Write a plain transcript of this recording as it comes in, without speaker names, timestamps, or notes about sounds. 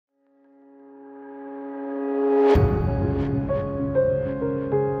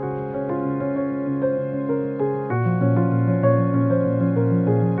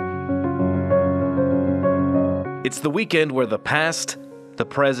It's the weekend where the past, the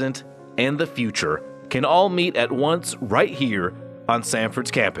present, and the future can all meet at once right here on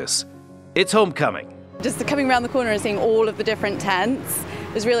Samford's campus. It's homecoming. Just coming around the corner and seeing all of the different tents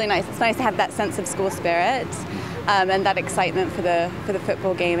was really nice. It's nice to have that sense of school spirit and that excitement for the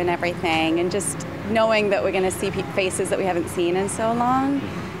football game and everything, and just knowing that we're going to see faces that we haven't seen in so long.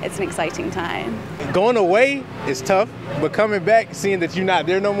 It's an exciting time. Going away is tough, but coming back, seeing that you're not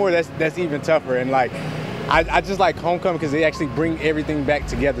there no more, that's even tougher. And I just like homecoming because they actually bring everything back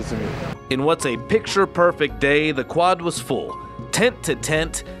together to me. In what's a picture-perfect day, the quad was full, tent to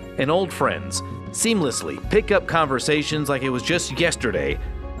tent, and old friends seamlessly pick up conversations like it was just yesterday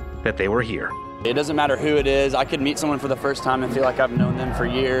that they were here. It doesn't matter who it is. I could meet someone for the first time and feel like I've known them for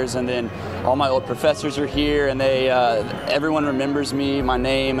years, and then all my old professors are here, and everyone remembers me, my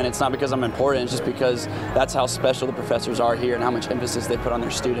name, and it's not because I'm important, it's just because that's how special the professors are here and how much emphasis they put on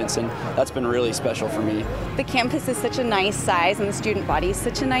their students, and that's been really special for me. The campus is such a nice size, and the student body is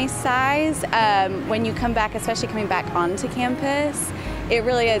such a nice size. When you come back, especially coming back onto campus, it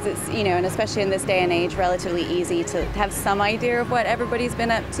really is, and especially in this day and age, relatively easy to have some idea of what everybody's been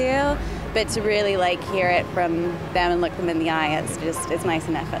up to. But to really hear it from them and look them in the eye, it's nice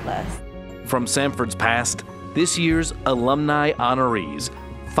and effortless. From Samford's past, this year's alumni honorees,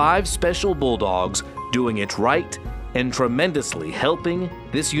 5 special Bulldogs doing it right and tremendously helping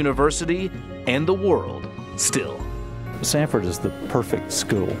this university and the world still. Samford is the perfect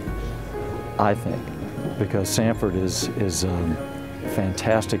school, I think, because Samford is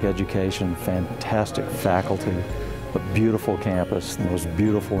fantastic education, fantastic faculty, a beautiful campus, the most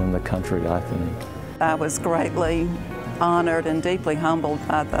beautiful in the country, I think. I was greatly honored and deeply humbled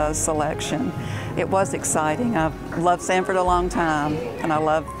by the selection. It was exciting. I've loved Samford a long time, and I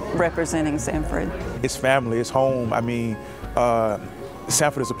love representing Samford. It's family, it's home. I mean,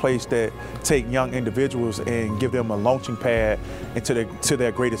 Samford is a place that take young individuals and give them a launching pad into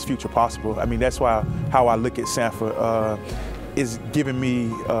their greatest future possible. I mean, that's how I look at Samford. Is giving me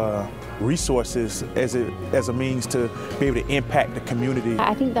resources as a means to be able to impact the community.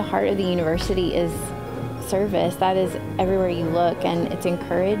 I think the heart of the university is service. That is everywhere you look, and it's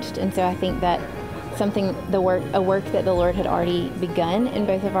encouraged. And so I think that a work that the Lord had already begun in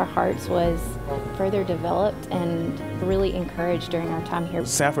both of our hearts was further developed and really encouraged during our time here.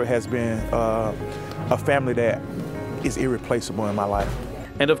 Samford has been a family that is irreplaceable in my life.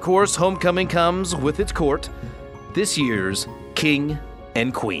 And of course, homecoming comes with its court, this year's King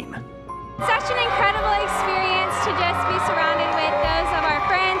and Queen. Such an incredible experience to just be surrounded with those of our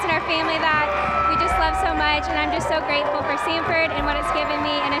friends and our family that we just love so much, and I'm just so grateful for Samford and what it's given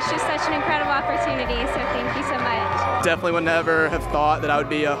me, and it's just such an incredible opportunity, so thank you so much. Definitely would never have thought that I would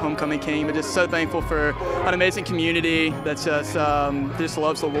be a homecoming king, but just so thankful for an amazing community that just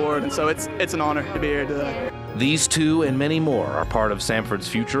loves the Lord, and so it's an honor to be here today. These two and many more are part of Samford's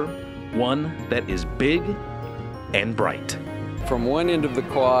future, one that is big and bright. From one end of the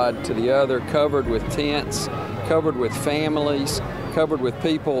quad to the other, covered with tents, covered with families, covered with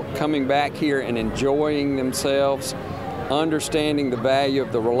people coming back here and enjoying themselves, understanding the value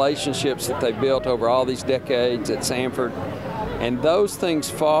of the relationships that they built over all these decades at Samford. And those things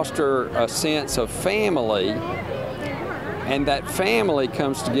foster a sense of family, and that family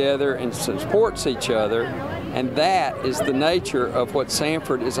comes together and supports each other, and that is the nature of what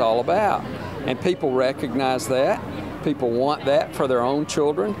Samford is all about. And people recognize that. People want that for their own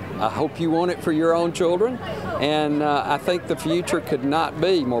children. I hope you want it for your own children. And I think the future could not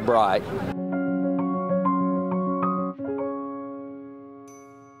be more bright.